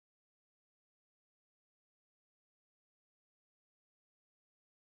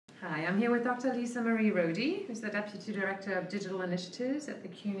Hi, I'm here with Dr. Lisa Marie Rhody, who's the Deputy Director of Digital Initiatives at the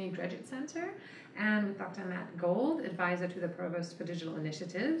CUNY Graduate Center, and with Dr. Matt Gold, Advisor to the Provost for Digital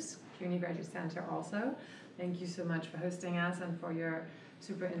Initiatives, CUNY Graduate Center also. Thank you so much for hosting us and for your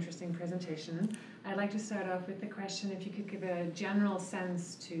super interesting presentation. I'd like to start off with the question if you could give a general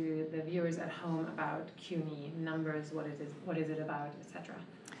sense to the viewers at home about CUNY, numbers, what is it about, etc.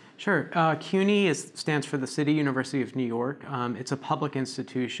 Sure. CUNY stands for the City University of New York. It's a public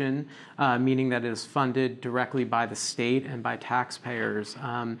institution, meaning that it is funded directly by the state and by taxpayers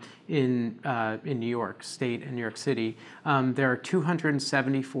in New York State and New York City. There are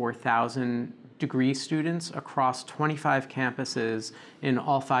 274,000 degree students across 25 campuses in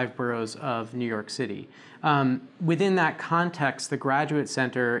all 5 boroughs of New York City. Within that context, the Graduate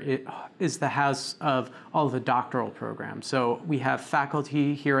Center is the house of all of the doctoral programs. So we have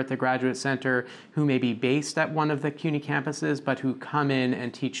faculty here at the Graduate Center who may be based at one of the CUNY campuses, but who come in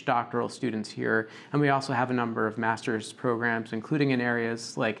and teach doctoral students here. And we also have a number of master's programs, including in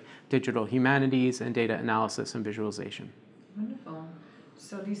areas like digital humanities and data analysis and visualization. Wonderful.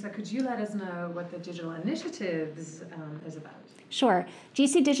 So Lisa, could you let us know what the Digital Initiatives is about? Sure.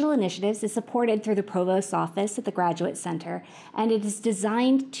 GC Digital Initiatives is supported through the Provost's office at the Graduate Center, and it is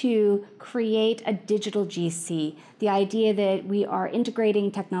designed to create a digital GC. The idea that we are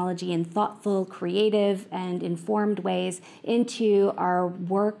integrating technology in thoughtful, creative, and informed ways into our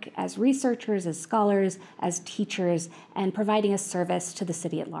work as researchers, as scholars, as teachers, and providing a service to the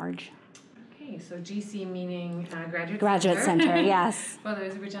city at large. So GC meaning Graduate Center, yes. For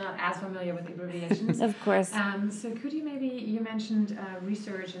those which are not as familiar with the abbreviations. Of course. So could you you mentioned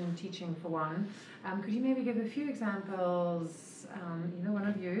research and teaching for one. Could you maybe give a few examples, either one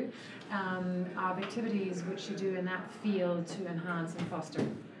of you, of activities which you do in that field to enhance and foster?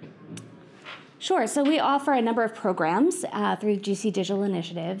 Sure. So we offer a number of programs through GC Digital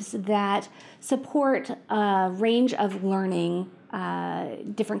Initiatives that support a range of learning,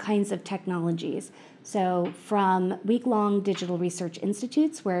 different kinds of technologies. So from week-long digital research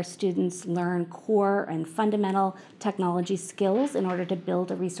institutes where students learn core and fundamental technology skills in order to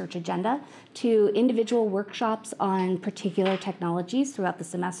build a research agenda, to individual workshops on particular technologies throughout the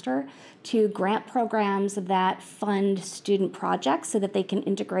semester, to grant programs that fund student projects so that they can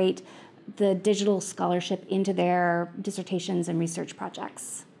integrate the digital scholarship into their dissertations and research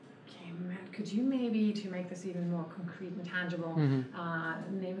projects. Okay, Matt, could you maybe, to make this even more concrete and tangible,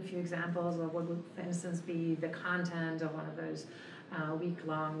 name a few examples of what would, for instance, be the content of one of those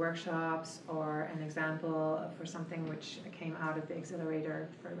week-long workshops, or an example for something which came out of the Accelerator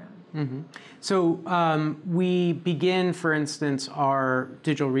program? So we begin, for instance, our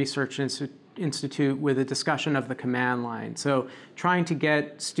Digital Research Institute with a discussion of the command line. So trying to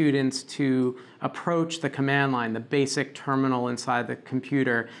get students to approach the command line, the basic terminal inside the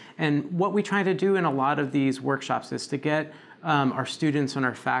computer. And what we try to do in a lot of these workshops is to get our students and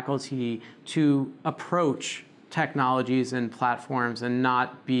our faculty to approach technologies and platforms and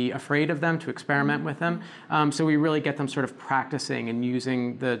not be afraid of them, to experiment with them. So we really get them sort of practicing and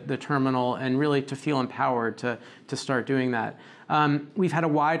using the terminal, and really to feel empowered to start doing that. We've had a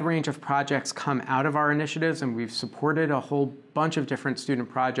wide range of projects come out of our initiatives, and we've supported a whole bunch of different student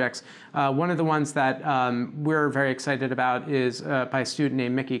projects. One of the ones that we're very excited about is by a student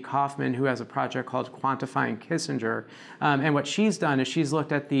named Mickey Kaufman, who has a project called Quantifying Kissinger. And what she's done is she's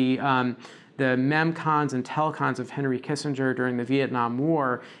looked at the memcons and telcons of Henry Kissinger during the Vietnam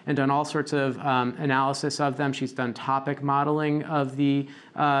War and done all sorts of analysis of them. She's done topic modeling of the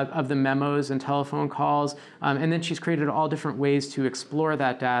memos and telephone calls, and then she's created all different ways to explore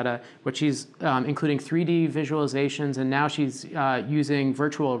that data, which she's including 3D visualizations, and now she's using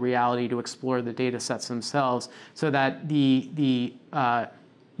virtual reality to explore the data sets themselves, so that the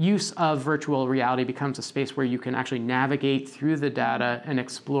use of virtual reality becomes a space where you can actually navigate through the data and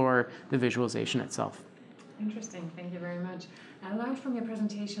explore the visualization itself. Interesting, thank you very much. I learned from your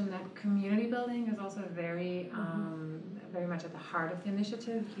presentation that community building is also very much at the heart of the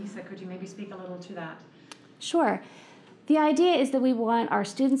initiative. Lisa, could you maybe speak a little to that? Sure. The idea is that we want our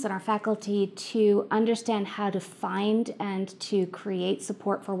students and our faculty to understand how to find and to create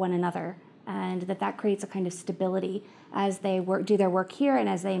support for one another, and that creates a kind of stability as they do their work here and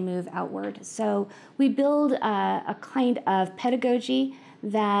as they move outward. So we build a kind of pedagogy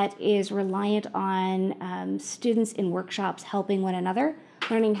that is reliant on students in workshops helping one another,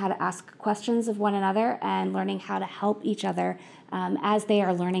 learning how to ask questions of one another, and learning how to help each other as they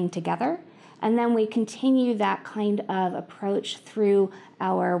are learning together. And then we continue that kind of approach through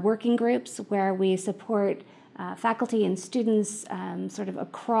our working groups, where we support faculty and students sort of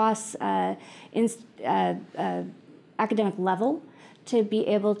across academic level to be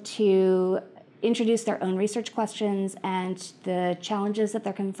able to introduce their own research questions and the challenges that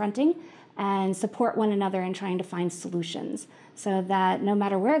they're confronting and support one another in trying to find solutions so that no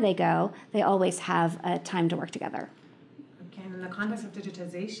matter where they go, they always have time to work together. Okay, and in the context of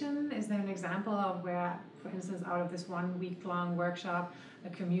digitization, is there an example of where, for instance, out of this 1 week-long workshop, a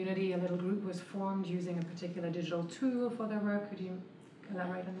community, a little group was formed using a particular digital tool for their work? Could you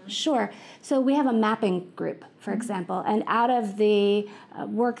elaborate on that? Sure. So we have a mapping group, for example, and out of the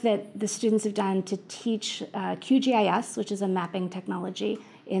work that the students have done to teach QGIS, which is a mapping technology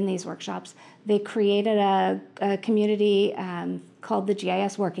in these workshops, they created a community called the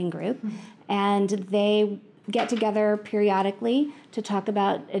GIS Working Group, and they get together periodically to talk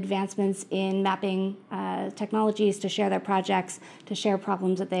about advancements in mapping technologies, to share their projects, to share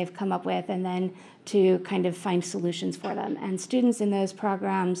problems that they've come up with, and then to kind of find solutions for them. And students in those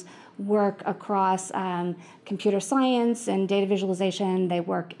programs work across computer science and data visualization. They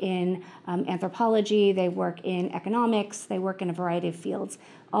work in anthropology. They work in economics. They work in a variety of fields,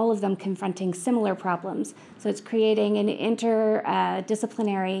 all of them confronting similar problems. So it's creating an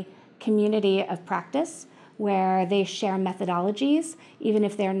interdisciplinary community of practice where they share methodologies, even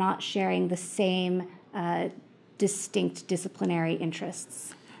if they're not sharing the same distinct disciplinary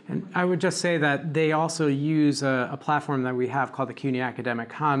interests. And I would just say that they also use a platform that we have called the CUNY Academic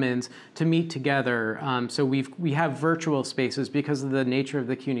Commons to meet together. So we have virtual spaces because of the nature of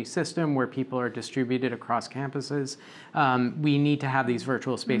the CUNY system where people are distributed across campuses. We need to have these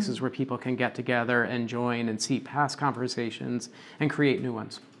virtual spaces where people can get together and join and see past conversations and create new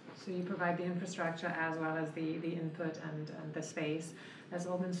ones. So you provide the infrastructure as well as the input and the space. That's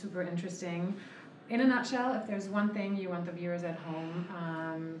all been super interesting. In a nutshell, if there's one thing you want the viewers at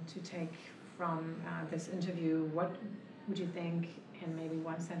home to take from this interview, what would you think, in maybe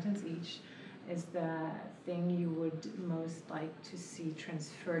one sentence each, is the thing you would most like to see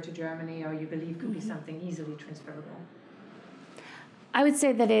transferred to Germany, or you believe could be something easily transferable? I would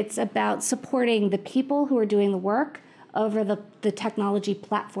say that it's about supporting the people who are doing the work over the technology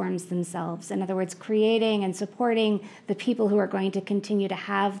platforms themselves. In other words, creating and supporting the people who are going to continue to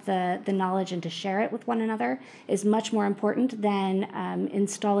have the knowledge and to share it with one another is much more important than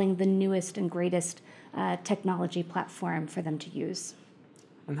installing the newest and greatest technology platform for them to use.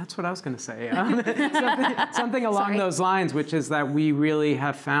 And that's what I was going to say. Something along those lines, which is that we really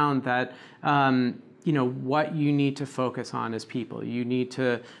have found that what you need to focus on is people. You need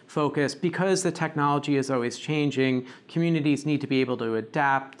to focus, because the technology is always changing, communities need to be able to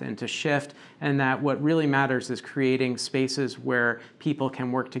adapt and to shift, and that what really matters is creating spaces where people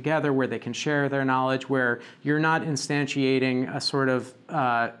can work together, where they can share their knowledge, where you're not instantiating a sort of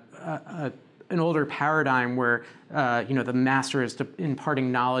an older paradigm where the master is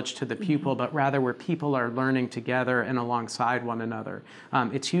imparting knowledge to the pupil, but rather where people are learning together and alongside one another.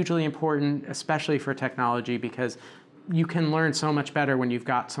 It's hugely important, especially for technology, because you can learn so much better when you've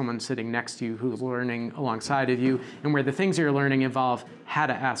got someone sitting next to you who's learning alongside of you, and where the things you're learning involve how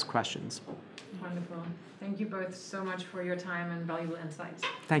to ask questions. Wonderful. Thank you both so much for your time and valuable insights.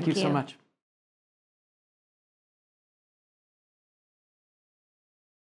 Thank you so much.